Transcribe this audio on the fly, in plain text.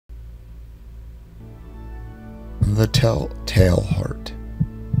The Telltale Heart.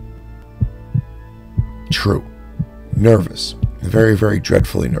 True. Nervous. Very, very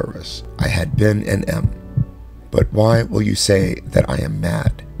dreadfully nervous. I had been and am. But why will you say that I am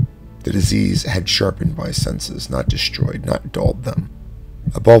mad? The disease had sharpened my senses, not destroyed, not dulled them.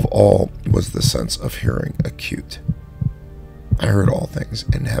 Above all was the sense of hearing acute. I heard all things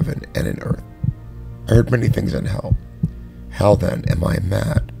in heaven and in earth. I heard many things in hell. How then am I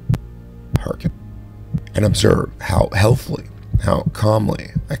mad? Hearken, and observe how healthily, how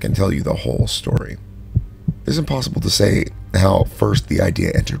calmly I can tell you the whole story. It is impossible to say how first the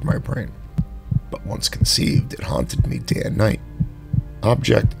idea entered my brain, but once conceived, it haunted me day and night.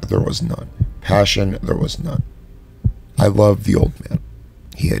 Object there was none, passion there was none. I loved the old man.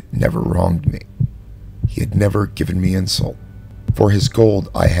 He had never wronged me. He had never given me insult. For his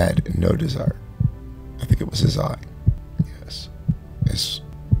gold I had no desire. I think it was his eye.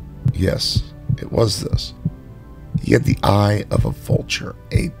 Yes, it was this. He had the eye of a vulture,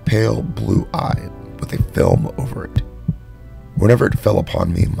 a pale blue eye with a film over it. Whenever it fell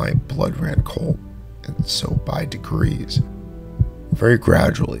upon me, my blood ran cold, and so by degrees. Very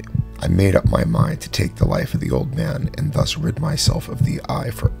gradually, I made up my mind to take the life of the old man and thus rid myself of the eye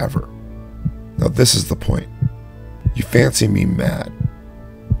forever. Now this is the point. You fancy me mad.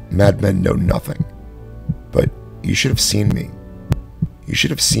 Madmen know nothing. But you should have seen me. You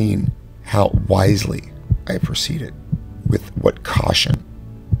should have seen how wisely I proceeded, with what caution,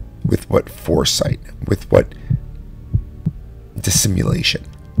 with what foresight, with what dissimulation.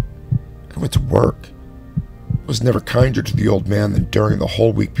 I went to work. I was never kinder to the old man than during the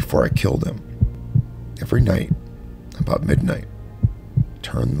whole week before I killed him. Every night, about midnight, I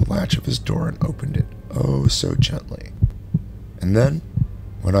turned the latch of his door and opened it, oh so gently. And then,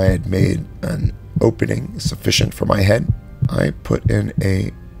 when I had made an opening sufficient for my head, I put in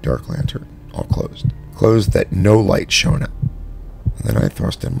a dark lantern, all closed that no light shone out. And then I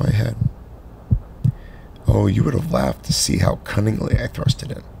thrust in my head. Oh, you would have laughed to see how cunningly I thrust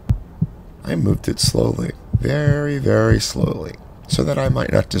it in. I moved it slowly, very, very slowly, so that I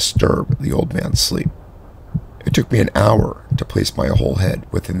might not disturb the old man's sleep. It took me an hour to place my whole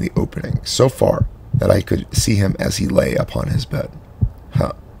head within the opening, so far that I could see him as he lay upon his bed.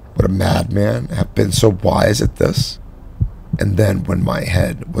 Would a madman have been so wise at this? And then, when my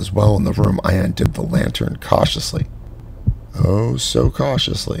head was well in the room, I undid the lantern cautiously. Oh, so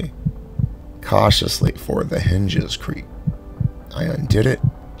cautiously. Cautiously, for the hinges creak. I undid it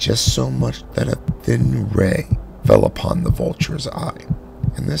just so much that a thin ray fell upon the vulture's eye.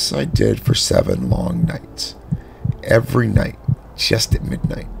 And this I did for 7 long nights. Every night, just at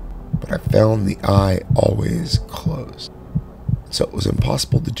midnight. But I found the eye always closed. So it was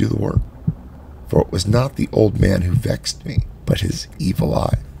impossible to do the work. For it was not the old man who vexed me, but his evil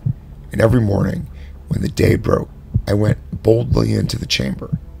eye. And every morning, when the day broke, I went boldly into the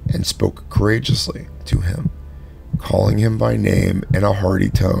chamber and spoke courageously to him, calling him by name in a hearty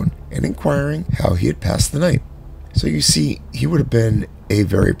tone and inquiring how he had passed the night. So you see, he would have been a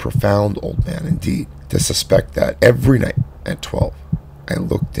very profound old man indeed to suspect that every night at 12, I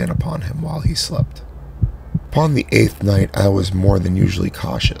looked in upon him while he slept. Upon the 8th night, I was more than usually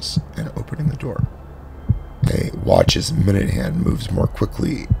cautious in opening the door. A watch's minute hand moves more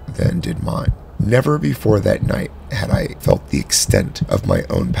quickly than did mine. Never before that night had I felt the extent of my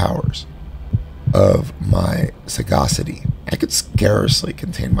own powers, of my sagacity. I could scarcely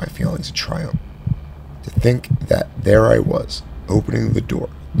contain my feelings of triumph. To think that there I was, opening the door,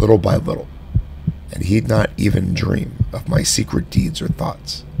 little by little, and he'd not even dream of my secret deeds or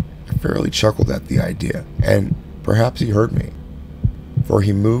thoughts. I fairly chuckled at the idea, and perhaps he heard me, for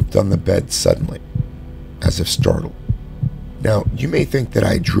he moved on the bed suddenly, as if startled. Now, you may think that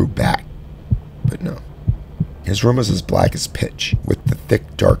I drew back, but no. His room was as black as pitch, with the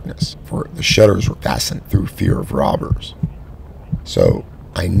thick darkness, for the shutters were fastened through fear of robbers. So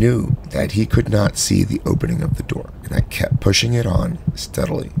I knew that he could not see the opening of the door, and I kept pushing it on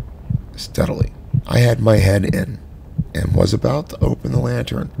steadily, steadily. I had my head in, and was about to open the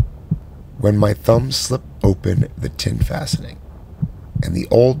lantern, when my thumb slipped open the tin fastening, and the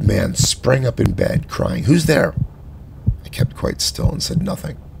old man sprang up in bed, crying, "Who's there?" I kept quite still and said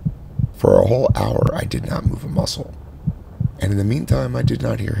nothing. For a whole hour I did not move a muscle, and in the meantime I did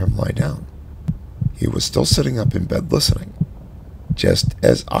not hear him lie down. He was still sitting up in bed listening, just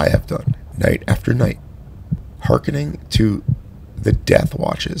as I have done, night after night, hearkening to the death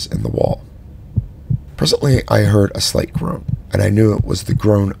watches in the wall. Presently I heard a slight groan, and I knew it was the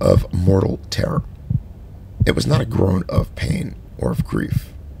groan of mortal terror. It was not a groan of pain or of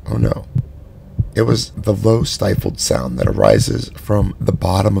grief. Oh no. It was the low stifled sound that arises from the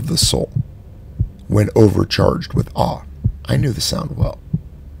bottom of the soul. when overcharged with awe. I knew the sound well.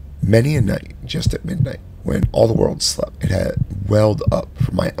 Many a night, just at midnight, when all the world slept, it had welled up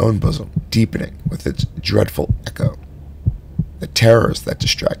from my own bosom, deepening with its dreadful echo. The terrors that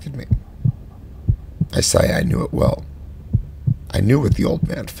distracted me. I say I knew it well. I knew what the old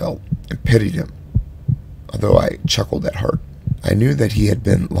man felt, and pitied him, although I chuckled at heart. I knew that he had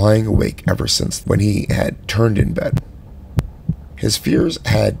been lying awake ever since when he had turned in bed. His fears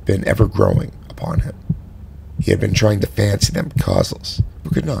had been ever growing upon him. He had been trying to fancy them causeless,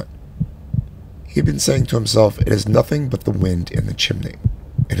 but could not. He had been saying to himself, "It is nothing but the wind in the chimney.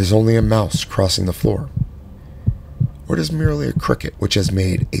 It is only a mouse crossing the floor. Or it is merely a cricket which has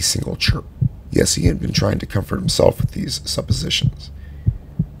made a single chirp." Yes, he had been trying to comfort himself with these suppositions,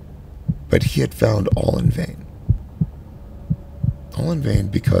 but he had found all in vain. All in vain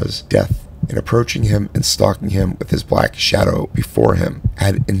because death, in approaching him and stalking him with his black shadow before him,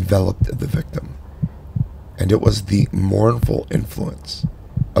 had enveloped the victim. And it was the mournful influence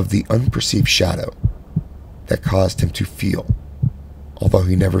of the unperceived shadow that caused him to feel, although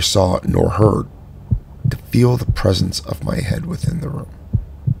he never saw nor heard, to feel the presence of my head within the room.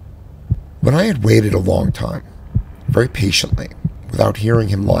 When I had waited a long time, very patiently, without hearing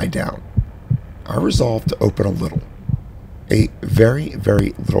him lie down, I resolved to open a very,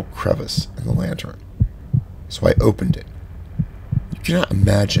 very little crevice in the lantern. So I opened it. You cannot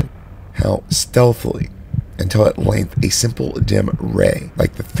imagine how stealthily, until at length a simple dim ray,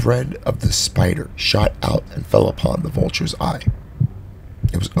 like the thread of the spider, shot out and fell upon the vulture's eye.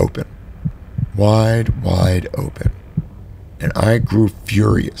 It was open, wide, wide open, and I grew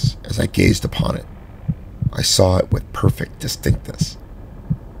furious as I gazed upon it. I saw it with perfect distinctness,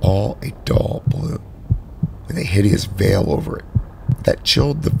 all a dull blue, with a hideous veil over it that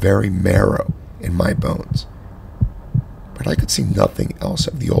chilled the very marrow in my bones. But I could see nothing else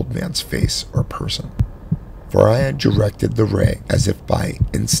of the old man's face or person, for I had directed the ray as if by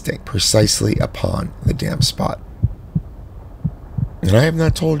instinct precisely upon the damned spot. And I have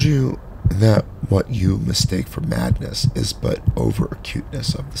not told you that what you mistake for madness is but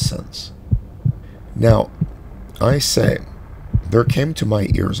over-acuteness of the sense. Now, I say, there came to my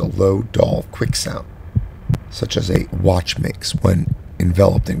ears a low, dull, quick sound, such as a watch makes when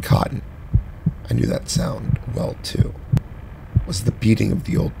enveloped in cotton. I knew that sound well, too. It was the beating of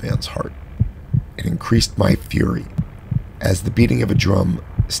the old man's heart. It increased my fury, as the beating of a drum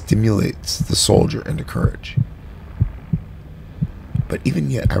stimulates the soldier into courage. But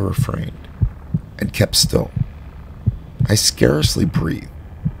even yet I refrained, and kept still. I scarcely breathed.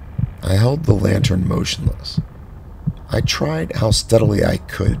 I held the lantern motionless. I tried how steadily I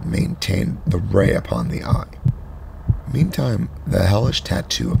could maintain the ray upon the eye. Meantime, the hellish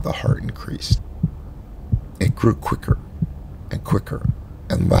tattoo of the heart increased. It grew quicker, and quicker,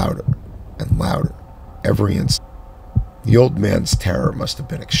 and louder, every instant. The old man's terror must have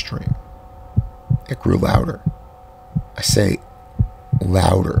been extreme. It grew louder. I say,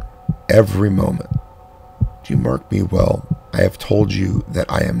 louder, every moment. Do you mark me well? I have told you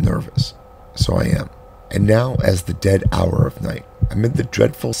that I am nervous. So I am. And now, as the dead hour of night, amid the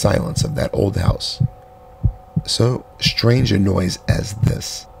dreadful silence of that old house, so strange a noise as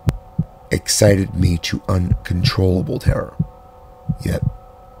this excited me to uncontrollable terror. Yet,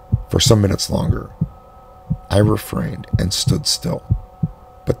 for some minutes longer, I refrained and stood still.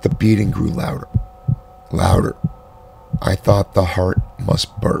 But the beating grew louder, louder. I thought the heart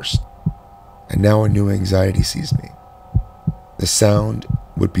must burst. And now a new anxiety seized me. The sound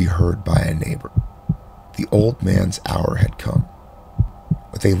would be heard by a neighbor. The old man's hour had come.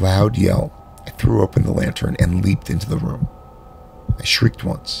 With a loud yell, I threw open the lantern and leaped into the room. I shrieked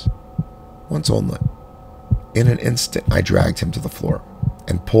once only. In an instant, I dragged him to the floor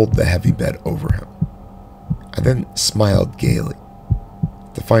and pulled the heavy bed over him. I then smiled gaily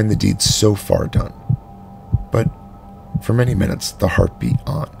to find the deed so far done. But for many minutes, the heart beat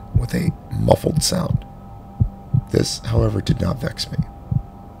on with a muffled sound. This, however, did not vex me.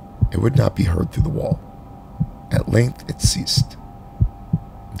 It would not be heard through the wall. At length it ceased.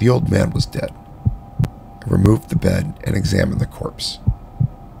 The old man was dead. I removed the bed and examined the corpse.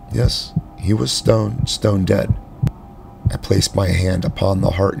 Yes, he was stone dead. I placed my hand upon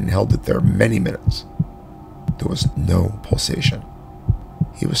the heart and held it there many minutes. There was no pulsation.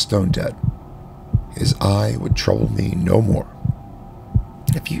 He was stone dead. His eye would trouble me no more.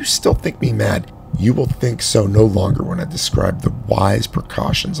 If you still think me mad, you will think so no longer when I describe the wise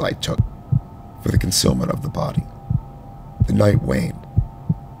precautions I took for the concealment of the body. The night waned,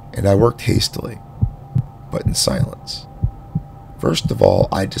 and I worked hastily, but in silence. First of all,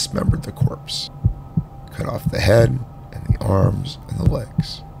 I dismembered the corpse, cut off the head and the arms and the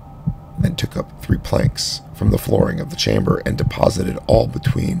legs. then took up 3 planks from the flooring of the chamber and deposited all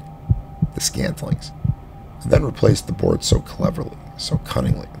between the scantlings, and then replaced the board so cleverly, so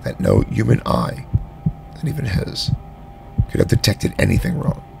cunningly, that no human eye, not even his, could have detected anything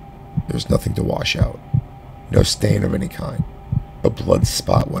wrong. There was nothing to wash out, no stain of any kind, no blood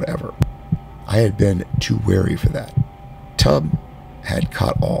spot whatever. I had been too wary for that. Tub had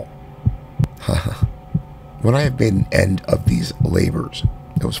caught all. When I had made an end of these labors,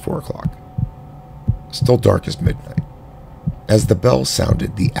 it was 4 o'clock, still dark as midnight. As the bell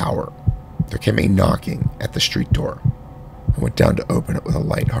sounded the hour, there came a knocking at the street door. I went down to open it with a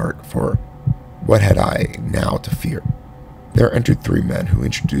light heart, for what had I now to fear? There entered 3 men who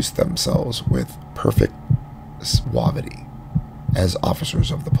introduced themselves with perfect suavity as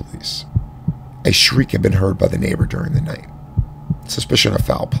officers of the police. A shriek had been heard by the neighbor during the night. Suspicion of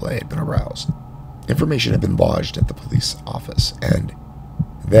foul play had been aroused. Information had been lodged at the police office, and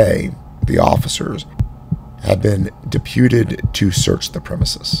they, the officers, had been deputed to search the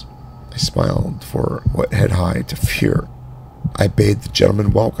premises. I smiled, for what had I to fear? I bade the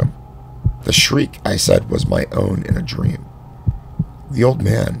gentleman welcome. The shriek, I said, was my own in a dream. The old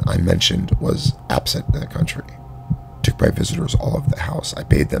man I mentioned was absent in the country. Took my visitors all over the house. I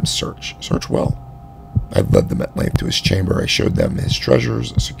bade them search well. I led them at length to his chamber. I showed them his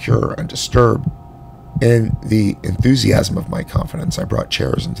treasures, secure, undisturbed. In the enthusiasm of my confidence, I brought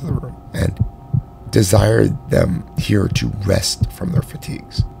chairs into the room and desired them here to rest from their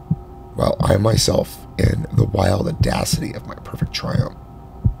fatigues, while I myself, in the wild audacity of my perfect triumph,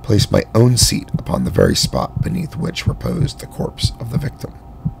 placed my own seat upon the very spot beneath which reposed the corpse of the victim.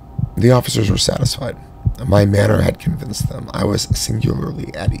 The officers were satisfied. My manner had convinced them. I was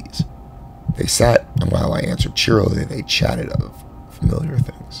singularly at ease. They sat, and while I answered cheerily, they chatted of familiar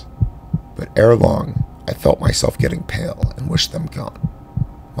things. But ere long, I felt myself getting pale and wished them gone.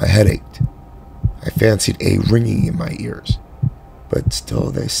 My head ached. I fancied a ringing in my ears. But still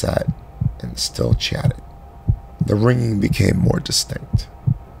they sat and still chatted. The ringing became more distinct.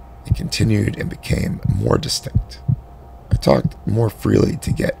 It continued and became more distinct. I talked more freely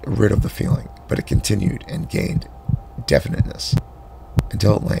to get rid of the feeling, but it continued and gained definiteness,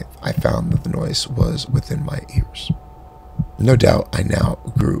 until at length I found that the noise was within my ears. No doubt I now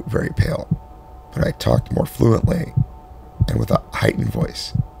grew very pale, but I talked more fluently and with a heightened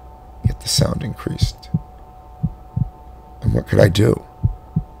voice, yet the sound increased. And what could I do?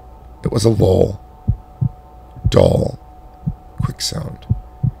 It was a low, dull, quick sound.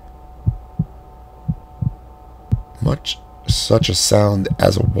 Much such a sound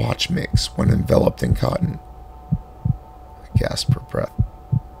as a watch makes when enveloped in cotton. I gasped for breath,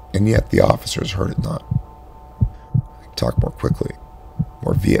 and yet the officers heard it not. I talked more quickly,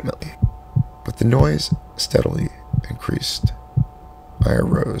 more vehemently, but the noise steadily increased. I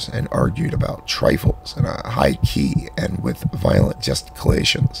arose and argued about trifles in a high key and with violent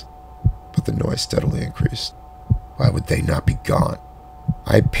gesticulations, but the noise steadily increased. Why would they not be gone?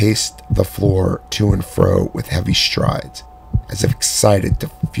 I paced the floor to and fro with heavy strides, as if excited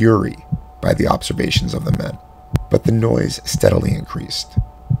to fury by the observations of the men, but the noise steadily increased.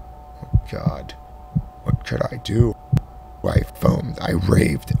 Oh God, what could I do? I foamed, I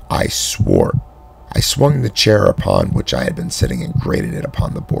raved, I swore. I swung the chair upon which I had been sitting and grated it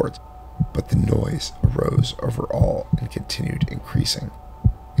upon the boards, but the noise arose over all and continued increasing.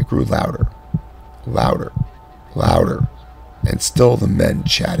 It grew louder, louder, louder, and still the men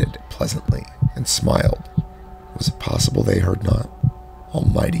chatted pleasantly and smiled. Was it possible they heard not?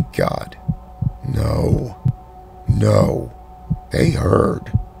 Almighty God! No, no, they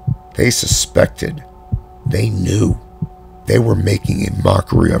heard. They suspected. They knew. They were making a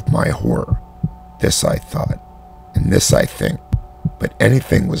mockery of my horror. This I thought, and this I think, but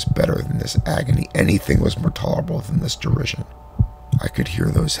anything was better than this agony. Anything was more tolerable than this derision. I could hear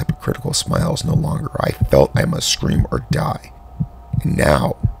those hypocritical smiles no longer. I felt I must scream or die. And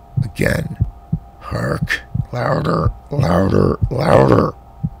now, again, hark, louder, louder, louder.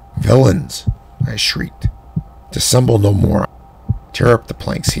 Villains, I shrieked. Dissemble no more. Tear up the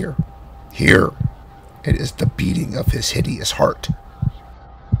planks here. Here. It is the beating of his hideous heart.